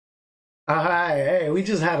Alright, hey, we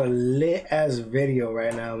just had a lit ass video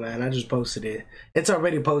right now, man. I just posted it. It's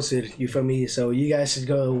already posted, you feel me? So you guys should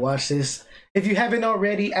go watch this. If you haven't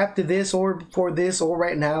already, after this or before this or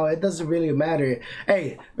right now, it doesn't really matter.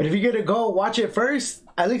 Hey, but if you're gonna go watch it first,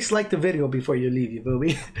 at least like the video before you leave, you feel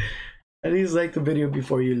me? At least like the video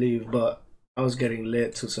before you leave. But I was getting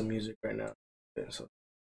lit to some music right now. So,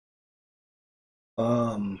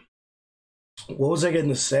 what was I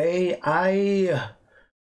gonna say?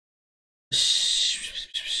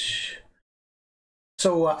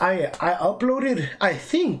 So I uploaded, I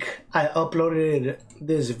think I uploaded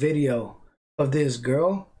this video of this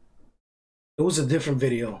girl. It was a different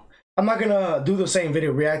video. I'm not gonna do the same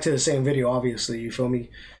video, react to the same video, obviously, you feel me?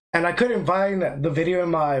 And I couldn't find the video in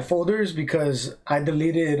my folders because I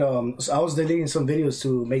deleted, I was deleting some videos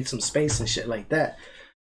to make some space and shit like that.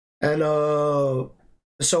 And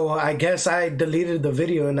so I guess I deleted the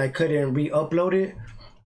video and I couldn't re-upload it.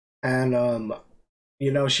 And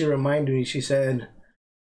you know, she reminded me, she said,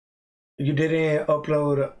 you didn't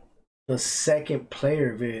upload the second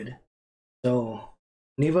player vid. So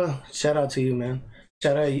Neva, shout out to you, man.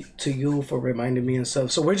 Shout out to you for reminding me and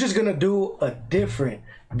stuff. So we're just gonna do a different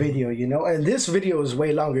video, you know, and this video is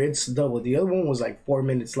way longer. It's double. The other one was like 4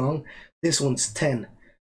 minutes long. This one's 10.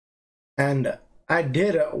 And I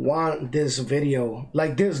did want this video,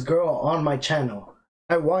 like this girl on my channel.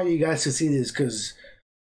 I want you guys to see this because,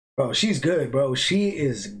 bro, she's good, bro. She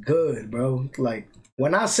is good, bro. Like,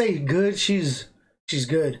 when I say good, she's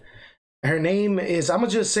good. Her name is, I'm gonna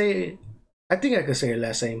just say, I think I could say her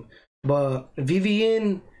last name, but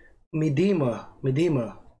Vivianne Miedema.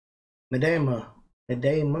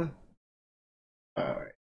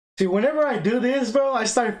 Alright. See, whenever I do this, bro, I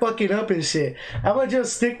start fucking up and shit. I'm gonna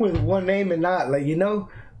just stick with one name and not, like, you know,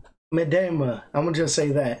 Miedema. I'm gonna just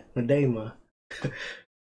say that, Miedema.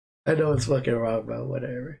 I know it's fucking wrong, bro.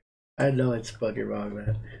 Whatever. I know it's fucking wrong,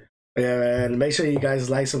 man. Yeah, man. Make sure you guys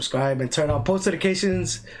like, subscribe, and turn on post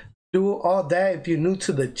notifications. Do all that if you're new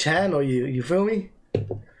to the channel. You feel me?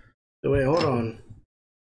 Wait, hold on,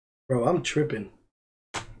 bro. I'm tripping.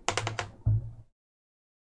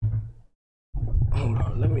 Hold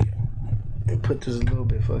on. Let me put this a little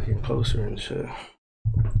bit fucking closer and shit.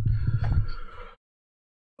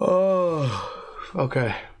 Oh,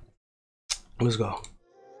 okay. Let's go.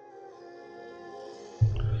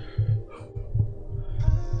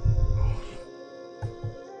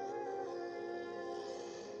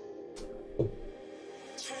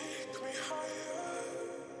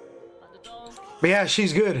 But yeah,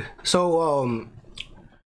 she's good. So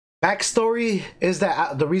backstory is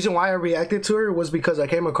that the reason why I reacted to her was because I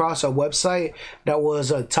came across a website that was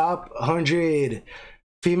a top 100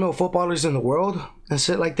 female footballers in the world and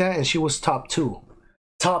shit like that, and she was top two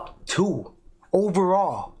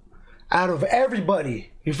overall out of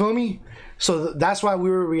everybody, you feel me? So that's why we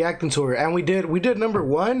were reacting to her, and we did number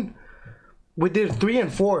 1, we did 3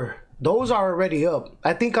 and 4. Those are already up.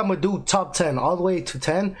 I think I'm gonna do top 10 all the way to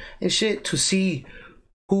 10 and shit to see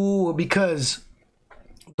who, because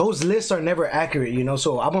those lists are never accurate, you know.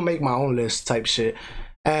 So I'm gonna make my own list type shit.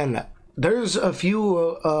 And there's a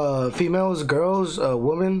few females, girls,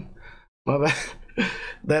 women, my bad,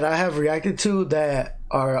 that I have reacted to that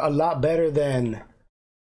are a lot better than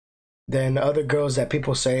other girls that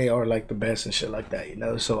people say are like the best and shit like that, you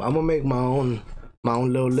know. So I'm gonna make my own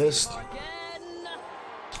little list.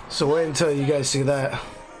 So wait until you guys see that.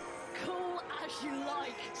 Cool as you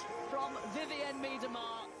like from Vivianne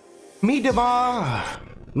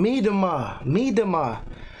Miedema.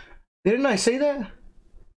 Didn't I say that?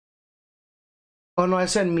 Oh no, I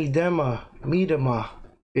said Miedema.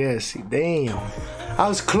 Yes, damn. I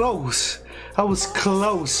was close.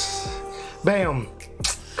 Bam.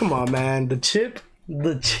 Come on, man. The chip.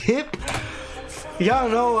 Y'all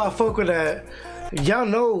know I fuck with that. Y'all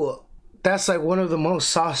know that's like one of the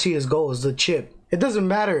most sauciest goals, the chip. It doesn't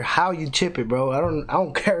matter how you chip it, bro. I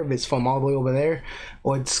don't care if it's from all the way over there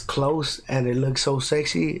or it's close and it looks so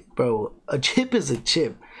sexy, bro. A chip is a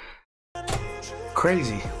chip.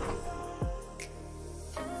 Crazy.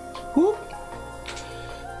 Whoop.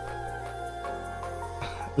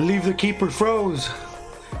 Leave the keeper froze.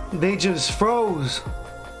 They just froze.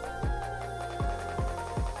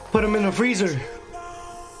 Put them in the freezer.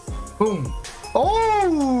 Boom. Oh!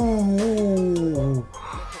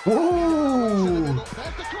 Whoa!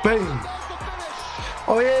 Bang!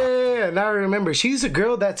 Oh yeah, now I remember. She's a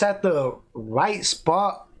girl that's at the right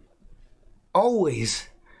spot always.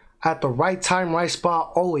 At the right time, right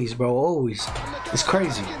spot always, bro. Always. It's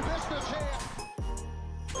crazy.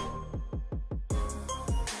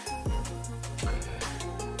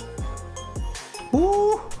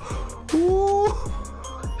 Ooh! Ooh!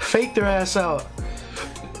 Fake their ass out.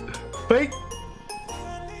 Fake.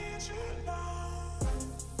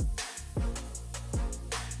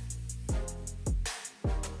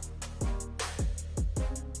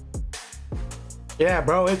 Yeah,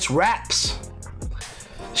 bro, it's raps.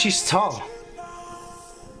 She's tall.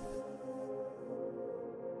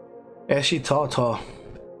 Yeah, she tall.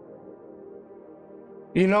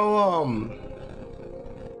 You know,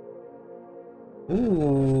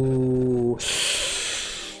 ooh.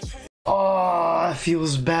 Oh, it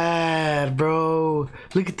feels bad, bro.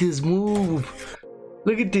 Look at this move.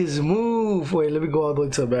 Look at this move. Wait, let me go all the way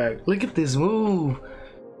to the back. Look at this move.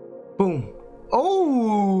 Boom.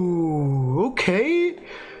 Oh, okay.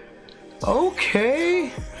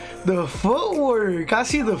 Okay. The footwork. I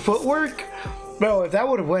see the footwork. Bro, if that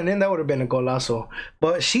would have went in, that would have been a golazo.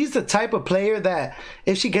 But she's the type of player that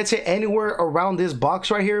if she gets it anywhere around this box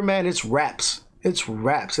right here, man, it's raps. It's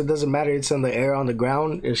raps. It doesn't matter. It's in the air, on the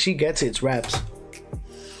ground. If she gets it, it's raps.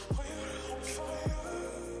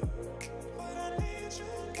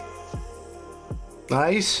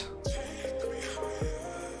 Nice.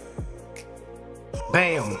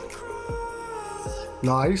 Bam.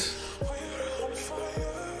 Nice.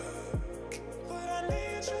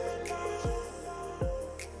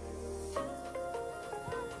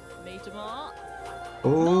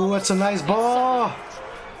 Oh, that's a nice ball.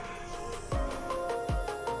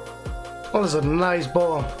 Oh, that's a nice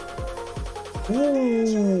ball.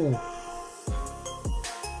 Ooh.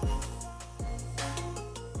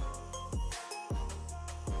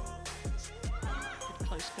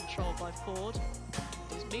 Close control by Ford.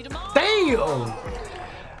 Damn.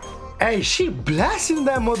 Hey, she blasting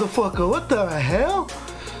that motherfucker. What the hell?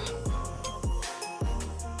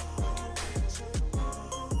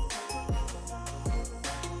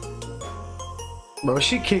 Bro,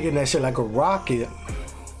 she kicking that shit like a rocket.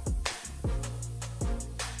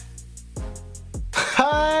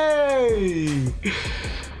 Hey!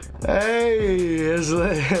 Hey! It's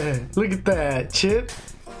like, look at that. Chip.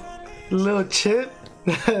 Little chip.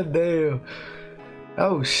 Damn.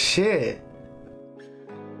 Oh, shit.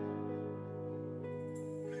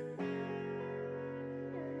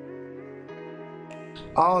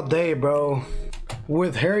 All day, bro.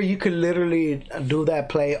 With her, you could literally do that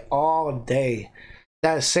play all day.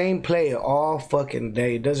 That same play all fucking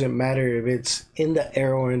day. It doesn't matter if it's in the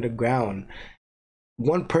air or in the ground.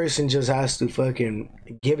 One person just has to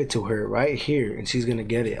fucking give it to her right here and she's gonna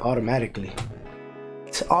get it automatically.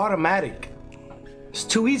 It's automatic. It's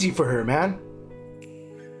too easy for her, man.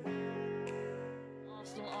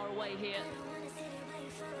 Arsenal are away here.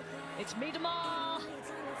 It's Miedema.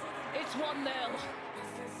 It's 1-0.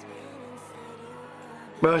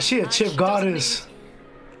 Bro, she a chip goddess.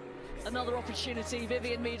 Another opportunity,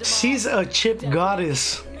 Vivianne Miedema. She's a chip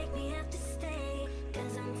goddess.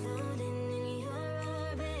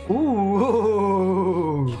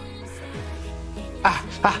 Ooh.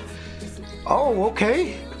 Oh,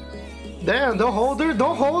 okay. Damn, don't hold her.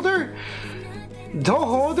 Don't hold her. Don't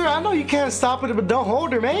hold her. I know you can't stop it, but don't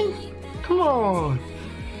hold her, man. Come on.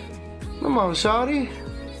 Come on, shawty.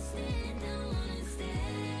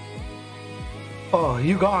 Oh,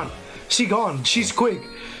 you gone. She gone. She's quick.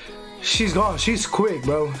 She's gone. She's quick,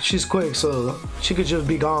 bro. She's quick, so she could just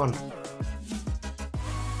be gone.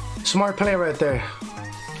 Smart play right there.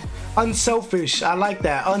 Unselfish. I like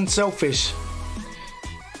that. Unselfish.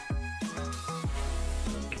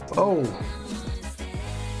 Oh.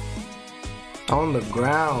 On the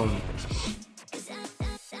ground.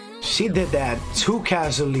 She did that too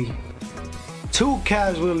casually. Too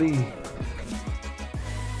casually.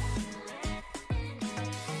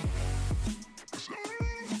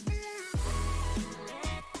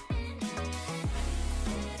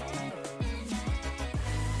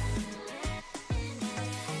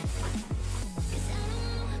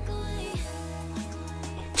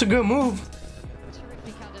 It's a good move.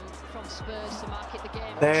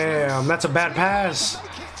 Damn, that's a bad pass.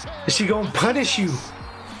 Is she gonna punish you?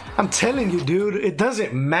 I'm telling you, dude, it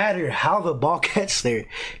doesn't matter how the ball gets there.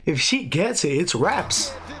 If she gets it, it's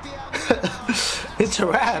raps. It's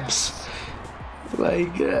raps.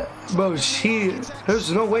 Like, bro,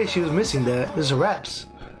 there's no way she was missing that. It's raps.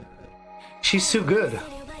 She's too good.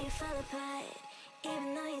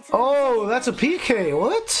 Oh, that's a PK.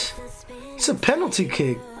 What? It's a penalty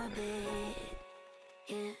kick.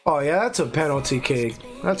 Oh yeah, that's a penalty kick.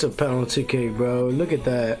 That's a penalty kick, bro. Look at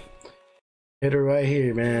that. Hit her right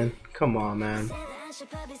here, man. Come on, man.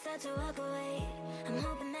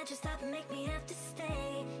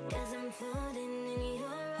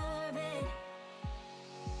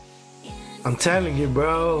 I'm telling you,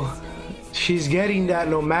 bro. She's getting that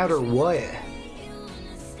no matter what.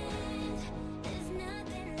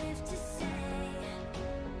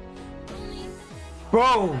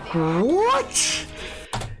 Bro, what?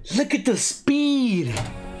 Look at the speed.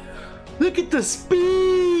 Look at the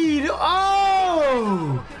speed.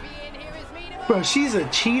 Oh! Bro, she's a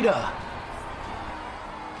cheetah.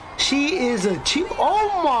 She is a cheetah.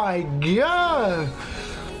 Oh my god.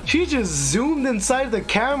 She just zoomed inside the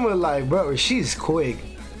camera like, bro, she's quick.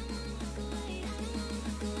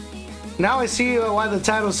 Now I see why the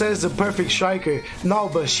title says the perfect striker. No,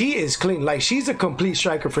 but she is clean. Like, she's a complete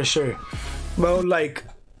striker for sure. Bro, like,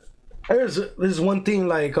 there's one thing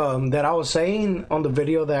like that I was saying on the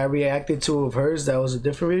video that I reacted to of hers that was a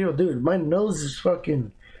different video. Dude, my nose is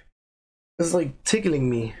fucking, it's like tickling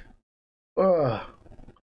me. Ugh.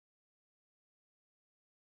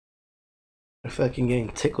 I'm fucking getting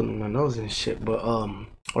tickled in my nose and shit. But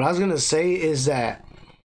what I was gonna say is that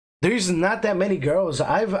there's not that many girls.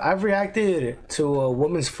 I've reacted to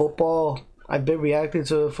women's football. I've been reacting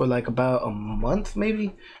to it for like about a month,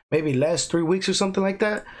 maybe less, 3 weeks or something like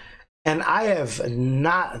that. And I have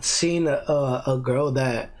not seen a girl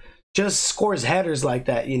that just scores headers like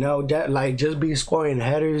that, you know, that like just be scoring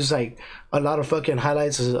headers, like a lot of fucking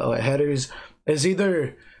highlights of headers. There's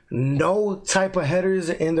either no type of headers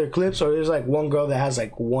in their clips, or there's like one girl that has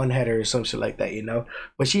like one header or some shit like that, you know,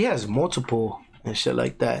 but she has multiple and shit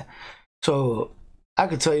like that. So I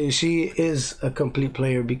could tell you she is a complete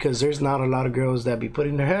player, because there's not a lot of girls that be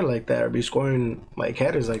putting their head like that or be scoring like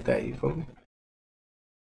headers like that, you feel me?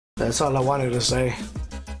 That's all I wanted to say.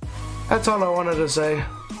 That's all I wanted to say.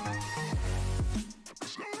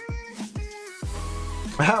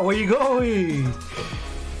 Where you going?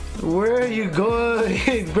 Where are you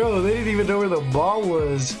going? Bro, they didn't even know where the ball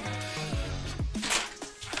was.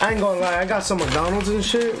 I ain't gonna lie, I got some McDonald's and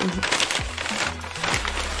shit.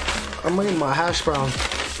 I'm eating my hash brown.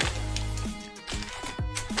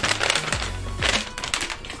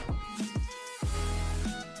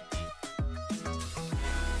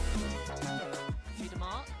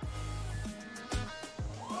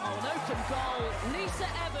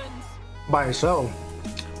 By herself.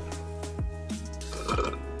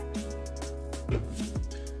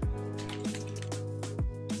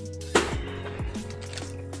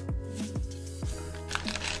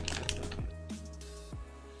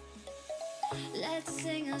 Let's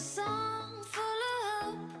sing a song full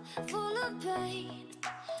of hope, full of pain.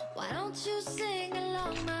 Why don't you sing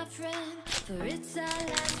along, my friend? For it's our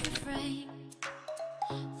last refrain.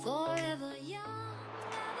 Forever young,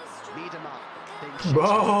 never strong.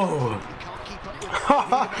 Bro.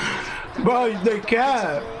 Bro, they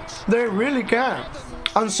can't. They really can't.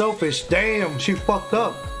 Unselfish. Damn, she fucked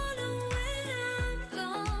up.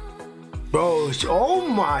 Bro, oh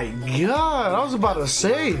my god. I was about to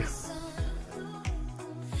say.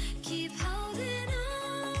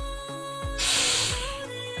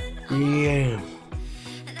 Yeah.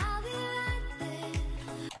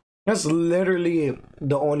 That's literally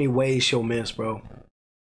the only way she'll miss, bro.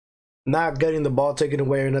 Not getting the ball taken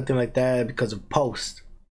away or nothing like that because of post.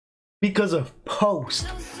 Because of post.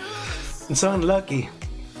 It's unlucky.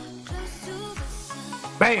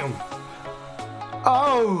 Bam.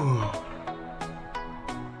 Oh.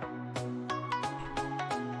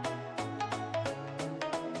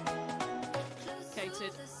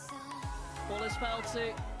 Ball is fell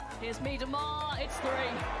to. Here's Miedema. It's 3.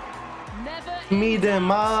 Never.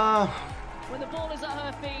 Miedema. When the ball is at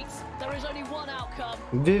her feet, there is only one outcome.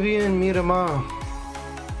 Vivianne Miedema.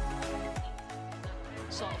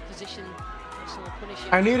 Sort of position.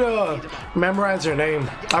 I need to memorize her name.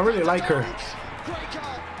 I really like her.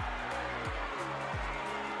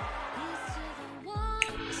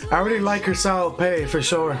 I really like her style of play for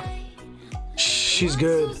sure. She's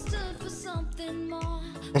good.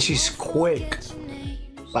 And she's quick.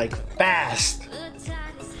 Like fast.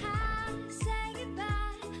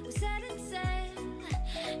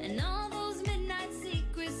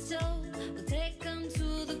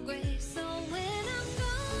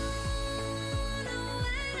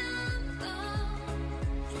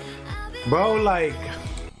 Bro, like,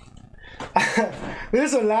 this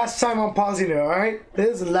is the last time I'm pausing it, alright? This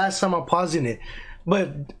is the last time I'm pausing it.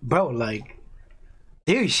 But, bro, like,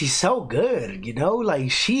 dude, she's so good, you know?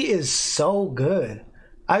 Like, she is so good.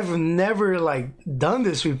 I've never, like, done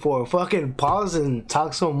this before. Fucking pause and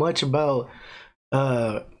talk so much about,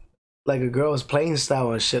 like, a girl's playing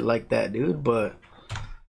style and shit like that, dude. But,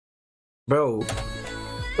 bro,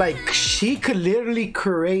 like, she could literally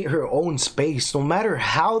create her own space no matter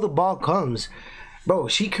how the ball comes. Bro,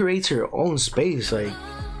 she creates her own space. Like,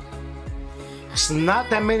 it's not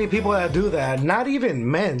that many people that do that. Not even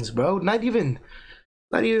men's, bro. Not even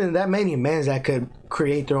that many men that could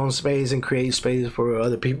create their own space and create space for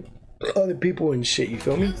other people and shit, you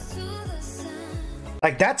feel me?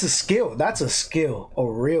 Like, that's a skill. That's a skill. A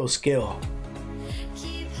real skill.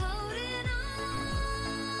 Keep holding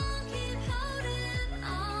on, keep holding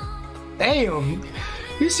on. Damn.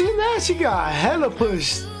 You seen that? She got hella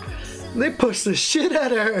pushed. They pushed the shit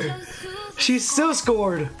out of her. She still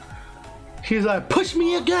scored. She's like, push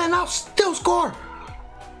me again, I'll still score.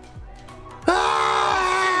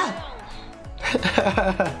 Ah!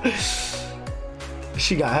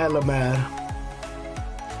 She got hella mad.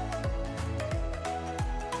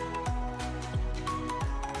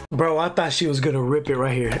 Bro, I thought she was gonna rip it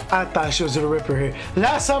right here. I thought she was gonna rip her here.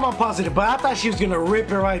 Last time I'm positive, but I thought she was gonna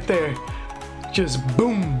rip it right there. Just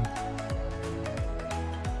boom.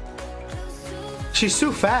 She's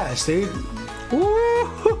too fast, dude.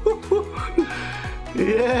 Woo!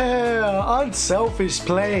 Yeah, unselfish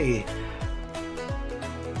play.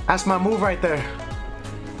 That's my move right there.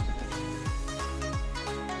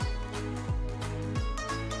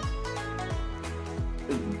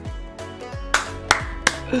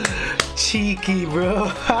 Cheeky, bro.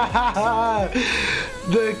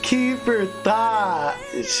 The keeper thought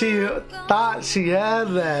she had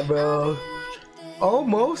that, bro.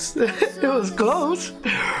 Almost. It was close.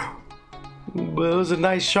 But it was a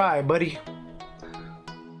nice try, buddy.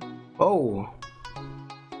 Oh.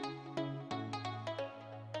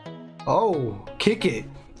 Oh, kick it.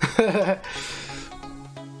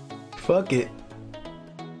 Fuck it.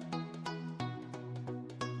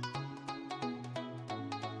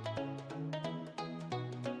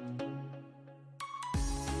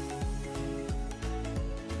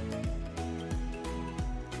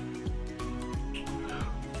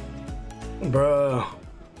 Bruh,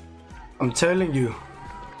 I'm telling you.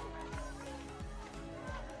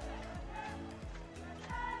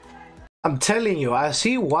 I'm telling you, I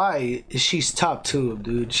see why she's top 2,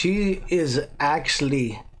 dude. She is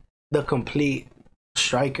actually the complete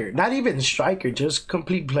striker. Not even striker, just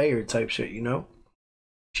complete player type shit, you know?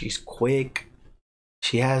 She's quick.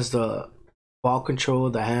 She has the ball control,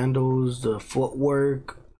 the handles, the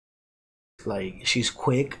footwork. Like, she's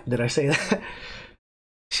quick. Did I say that?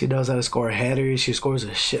 She knows how to score headers. She scores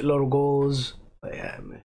a shitload of goals. But yeah,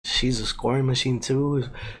 man, she's a scoring machine too.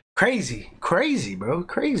 Crazy, crazy, bro,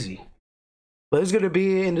 crazy. But it's gonna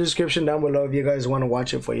be in the description down below if you guys want to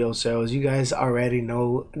watch it for yourselves. You guys already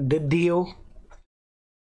know the deal.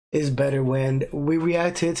 Is better when we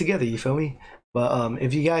react to it together. You feel me? But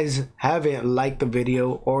if you guys haven't liked the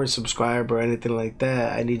video or subscribed or anything like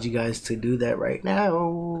that, I need you guys to do that right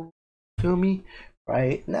now. Feel me?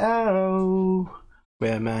 Right now.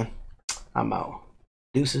 Yeah, man. I'm out.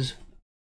 Deuces.